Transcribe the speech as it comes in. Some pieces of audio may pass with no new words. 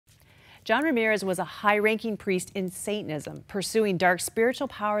John Ramirez was a high-ranking priest in Satanism, pursuing dark spiritual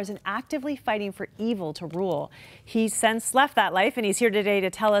powers and actively fighting for evil to rule. He's since left that life, and he's here today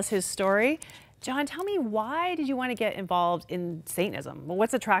to tell us his story. John, tell me, why did you want to get involved in Satanism? Well,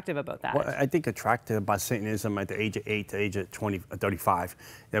 what's attractive about that? Well, I think attracted about Satanism at the age of 8 to the age of 35.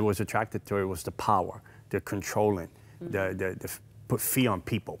 That was attracted to it was the power, the controlling, the put fear on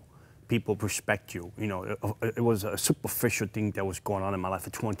people. People respect you. You know, it was a superficial thing that was going on in my life for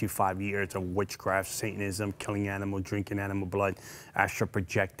 25 years of witchcraft, Satanism, killing animals, drinking animal blood, astral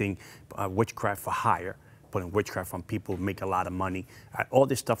projecting, witchcraft for hire, putting witchcraft on people who make a lot of money. All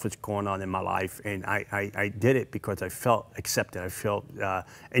this stuff was going on in my life, and I did it because I felt accepted. I felt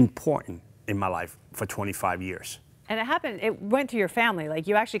important in my life for 25 years. And it happened, it went through your family, like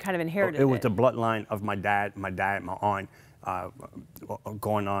you actually kind of inherited it. It was the bloodline of my dad, my aunt,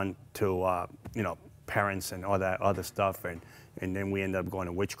 going on to, you know, parents and all that other stuff. And then we ended up going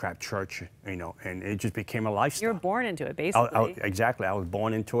to witchcraft church, you know, and it just became a lifestyle. You were born into it, basically. Exactly. I was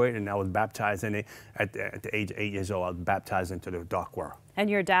born into it, and I was baptized in it. At the age of 8 years old, I was baptized into the dark world. And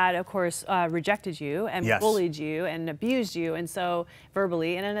your dad, of course, rejected you and bullied you and abused you, and so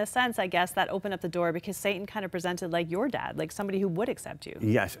verbally. And in a sense, I guess that opened up the door because Satan kind of presented like your dad, like somebody who would accept you.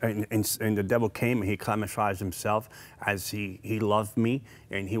 Yes, and the devil came and he camouflaged himself as he loved me,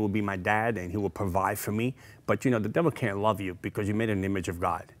 and he will be my dad and he will provide for me. But you know, the devil can't love you because you made an image of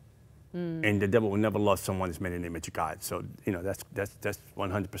God. And the devil will never love someone that's made an image of God. So, you know, that's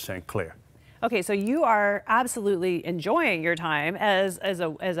 100% clear. Okay, so you are absolutely enjoying your time as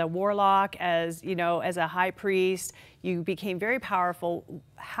a warlock, as you know, as a high priest. You became very powerful.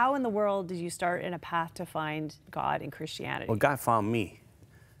 How in the world did you start in a path to find God in Christianity? Well, God found me,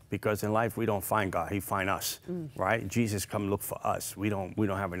 because in life we don't find God; He find us, right? Jesus come look for us. We don't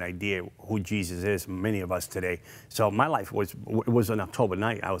have an idea who Jesus is. Many of us today. So my life was on October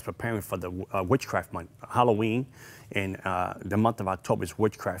night. I was preparing for the witchcraft month, Halloween. And the month of October is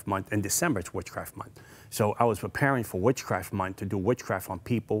witchcraft month, and December is witchcraft month. So I was preparing for witchcraft month to do witchcraft on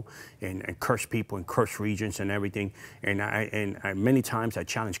people and curse people in cursed regions and everything. And I many times I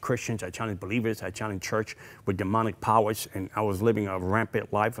challenged Christians, I challenged believers, I challenged church with demonic powers. And I was living a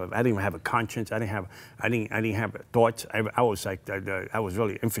rampant life. I didn't even have a conscience. I didn't have thoughts. I was like I was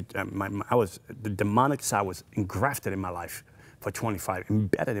really the demonic side was engrafted in my life for 25,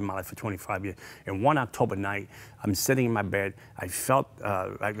 embedded in my life for 25 years. And one October night, I'm sitting in my bed. I felt,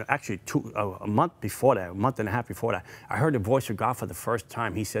 actually a month before that, a month and a half before that, I heard the voice of God for the first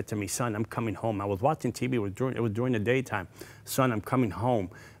time. He said to me, "Son, I'm coming home." I was watching TV, it was during the daytime. "Son, I'm coming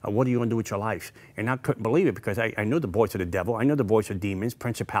home. What are you gonna do with your life?" And I couldn't believe it because I knew the voice of the devil. I knew the voice of demons,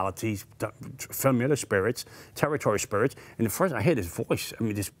 principalities, familiar spirits, territory spirits. And the first I heard this voice, I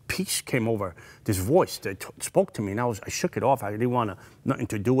mean, this peace came over, this voice that spoke to me, and I shook it off. I didn't want nothing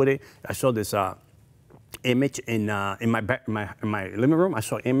to do with it. I saw this image in my living room. I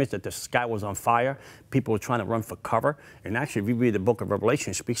saw an image that the sky was on fire. People were trying to run for cover. And actually, if you read the book of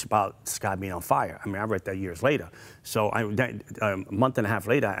Revelation, it speaks about the sky being on fire. I mean, I read that years later. So a month and a half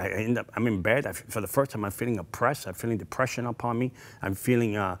later, I'm in bed. For the first time, I'm feeling oppressed. I'm feeling depression upon me. I'm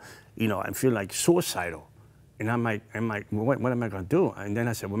feeling, you know, I'm feeling like suicidal. And I'm like, what am I going to do? And then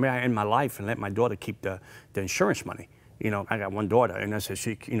I said, well, may I end my life and let my daughter keep the insurance money? You know, I got one daughter, and I said,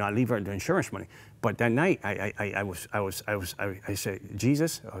 I leave her the insurance money. But that night, I said,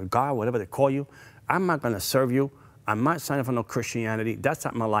 Jesus, or God, whatever they call you, I'm not going to serve you. I'm not signing for no Christianity. That's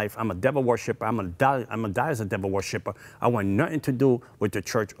not my life. I'm a devil worshiper. I'm gonna die as a devil worshiper. I want nothing to do with the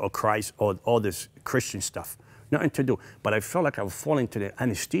church or Christ or all this Christian stuff. Nothing to do. But I felt like I was falling into the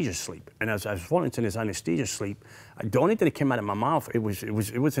anesthesia sleep. And as I was falling into this anesthesia sleep, the only thing that came out of my mouth, it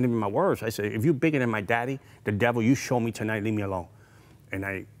wasn't even my words. I said, "If you're bigger than my daddy, the devil, you show me tonight, leave me alone." And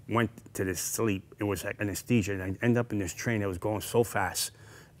I went to this sleep. It was like anesthesia. And I ended up in this train that was going so fast.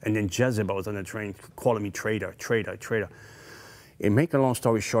 And then Jezebel was on the train calling me traitor, traitor, traitor. And make a long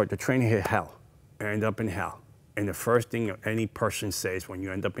story short, the train hit hell. I ended up in hell. And the first thing any person says when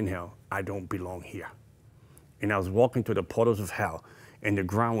you end up in hell, "I don't belong here." And I was walking through the portals of hell, and the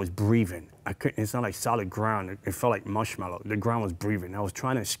ground was breathing. It's not like solid ground. It felt like marshmallow. The ground was breathing. I was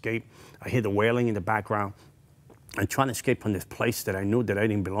trying to escape. I hear the wailing in the background. I'm trying to escape from this place that I knew that I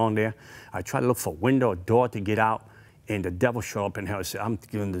didn't belong there. I tried to look for a window, a door to get out, and the devil showed up in hell and said, "I'm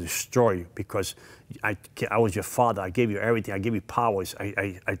going to destroy you because I was your father. I gave you everything. I gave you powers.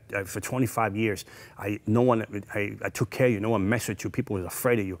 For 25 years, I took care of you. No one messed with you. People was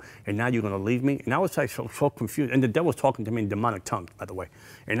afraid of you. And now you're going to leave me? And I was like so confused. And the devil was talking to me in demonic tongues, by the way.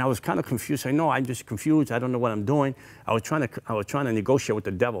 And I was kind of confused. I know I'm just confused. I don't know what I'm doing. I was trying to negotiate with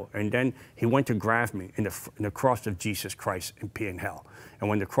the devil. And then he went to grab me in the cross of Jesus Christ and appeared in hell. And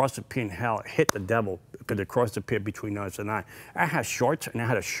when the cross appeared in hell hit the devil, because the cross appeared between us and I had shorts and I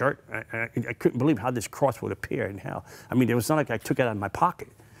had a shirt. I couldn't believe how this cross would appear in hell. I mean, it was not like I took it out of my pocket.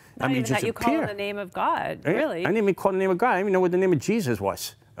 Not even that you call in the name of God, really. I didn't even call the name of God. I didn't even know what the name of Jesus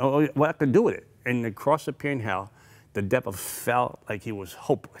was, or what I could do with it. And the cross appeared in hell. The devil felt like he was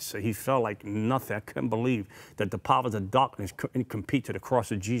hopeless. He felt like nothing. I couldn't believe that the powers of darkness couldn't compete to the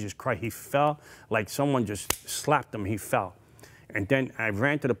cross of Jesus Christ. He felt like someone just slapped him. He fell. And then I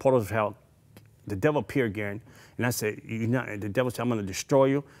ran to the portals of hell. The devil appeared again, and I said, the devil said, I'm going to destroy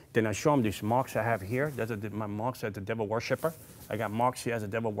you. Then I show him these marks I have here. Those are my marks as a devil worshiper. I got marks here as a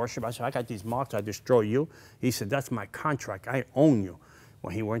devil worshiper. I said, I got these marks, I destroy you. He said, that's my contract. I own you.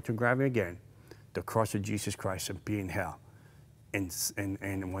 When he went to grab me again, the cross of Jesus Christ and be in hell. And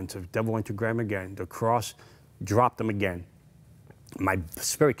when the devil went to grab me again, the cross dropped him again. My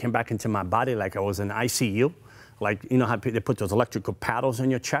spirit came back into my body like I was in ICU. Like, you know how they put those electrical paddles in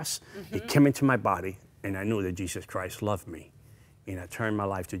your chest? Mm-hmm. It came into my body, and I knew that Jesus Christ loved me. And I turned my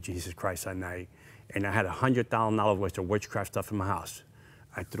life to Jesus Christ that night. And I had $100,000 worth of witchcraft stuff in my house.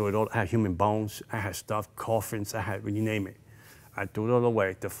 I threw it all. I had human bones. I had stuff, coffins. I had, you name it. I threw it all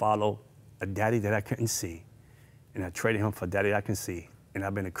away to follow a daddy that I couldn't see. And I traded him for a daddy I can see. And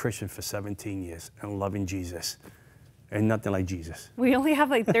I've been a Christian for 17 years and loving Jesus. And nothing like Jesus. We only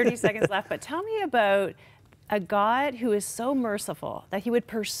have like 30 seconds left, but tell me about a God who is so merciful that he would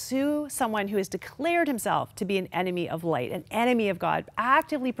pursue someone who has declared himself to be an enemy of light, an enemy of God,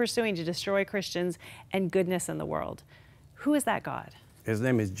 actively pursuing to destroy Christians and goodness in the world. Who is that God? His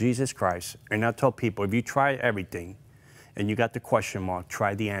name is Jesus Christ. And I tell people, if you try everything and you got the question mark,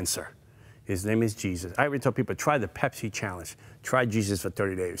 try the answer. His name is Jesus. I already tell people, try the Pepsi challenge. Try Jesus for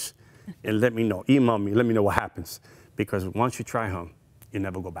 30 days and let me know. Email me, let me know what happens. Because once you try him, you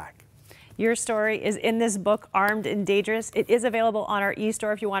never go back. Your story is in this book, Armed and Dangerous. It is available on our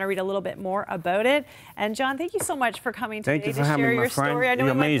e-store if you want to read a little bit more about it. And John, thank you so much for coming today to share your story. I know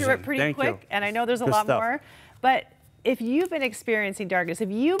we went through it pretty quick, and I know there's a lot more. But if you've been experiencing darkness, if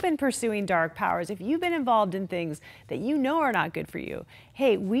you've been pursuing dark powers, if you've been involved in things that you know are not good for you,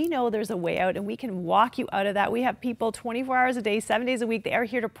 hey, we know there's a way out and we can walk you out of that. We have people 24 hours a day, 7 days a week. They are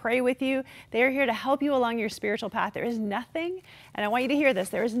here to pray with you. They are here to help you along your spiritual path. There is nothing, and I want you to hear this,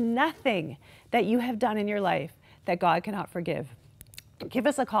 there is nothing that you have done in your life that God cannot forgive. Give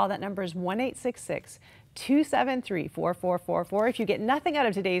us a call. That number is 1-866-273-4444. If you get nothing out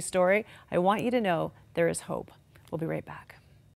of today's story, I want you to know there is hope. We'll be right back.